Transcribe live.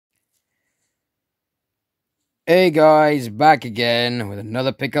Hey guys, back again with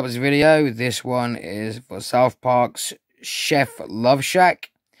another pickups video. This one is for South Park's Chef Love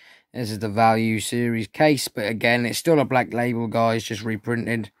Shack. This is the value series case, but again, it's still a black label, guys, just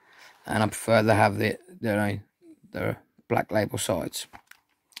reprinted. And I prefer to have the black label sides.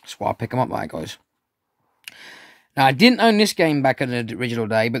 That's why I pick them up like, guys. Now, I didn't own this game back in the original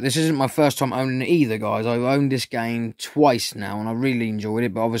day, but this isn't my first time owning it either, guys. I've owned this game twice now, and I really enjoyed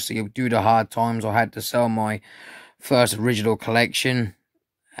it. But obviously, due to hard times, I had to sell my first original collection.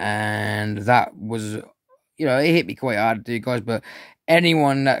 And that was, it hit me quite hard to do, guys. But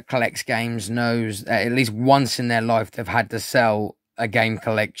anyone that collects games knows that at least once in their life, they've had to sell a game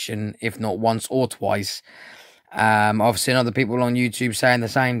collection, if not once or twice. I've seen other people on YouTube saying the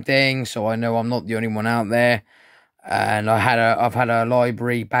same thing, so I know I'm not the only one out there. And I've had a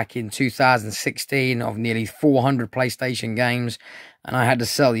library back in 2016 of nearly 400 PlayStation games, and I had to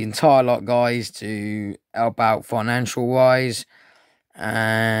sell the entire lot, guys, to help out financial wise.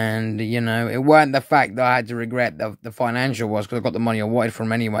 And it weren't the fact that I had to regret the financial was, because I got the money I wanted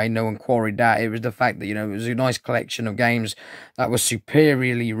from anyway. No one quarried that. It was the fact that it was a nice collection of games that was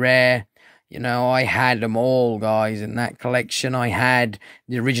superiorly rare. I had them all, guys, in that collection. I had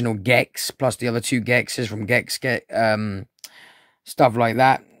the original Gex, plus the other two Gexes from Gex, stuff like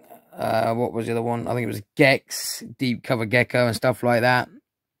that. What was the other one? I think it was Gex, Deep Cover Gecko and stuff like that.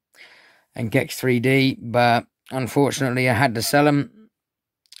 And Gex 3D, but unfortunately I had to sell them.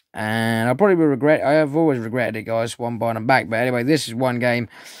 And I probably will I have always regretted it, guys, one buying them back. But anyway, this is one game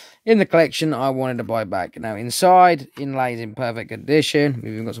in the collection I wanted to buy back. Now, inside, inlays in perfect condition.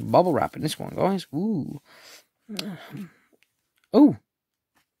 We've even got some bubble wrap in this one, guys. Ooh. Oh,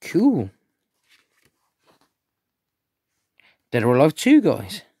 cool. Dead or Alive 2,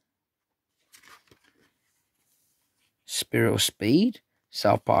 guys. Spirit of Speed.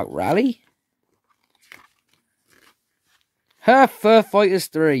 South Park Rally. Fur Fighters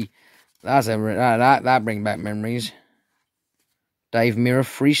 3. That brings back memories. Dave Mirra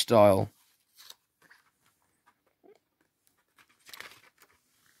Freestyle.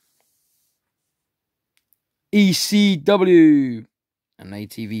 ECW. And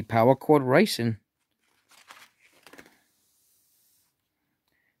ATV Power Quad Racing.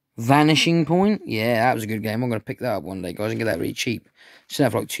 Vanishing Point. Yeah, that was a good game. I'm going to pick that up one day, guys, and get that really cheap. Still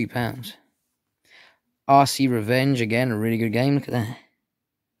for like £2. RC Revenge. Again, a really good game. Look at that.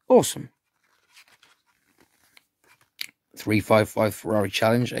 Awesome. 355 Ferrari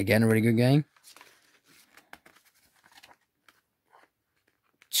Challenge, again a really good game.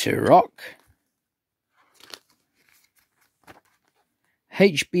 Turok.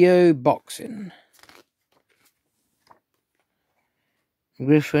 HBO Boxing.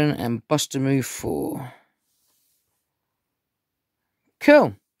 Griffin and Buster Move 4.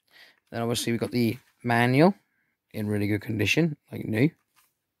 Cool. Then obviously we've got the manual in really good condition, like new.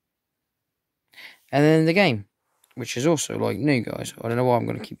 And then the game, which is also like new, guys. I don't know why I'm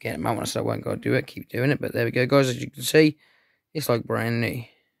going to keep getting them out when I said I won't go do it. Keep doing it. But there we go, guys. As you can see, it's like brand new.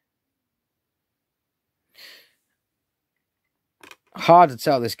 Hard to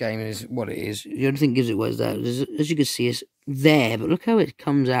tell this game is what it is. The only thing gives it away is that, as you can see, it's there. But look how it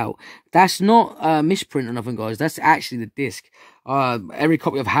comes out. That's not a misprint or nothing, guys. That's actually the disc. Every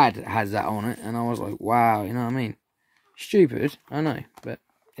copy I've had has that on it. And I was like, wow, you know what I mean? Stupid, I know. But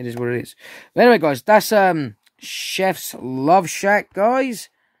it is what it is. But anyway, guys, that's Chef's Love Shack, guys.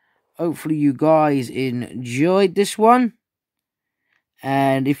 Hopefully you guys enjoyed this one.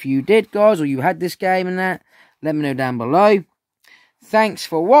 And if you did, guys, or you had this game and that, let me know down below. Thanks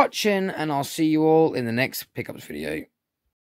for watching, and I'll see you all in the next pickups video.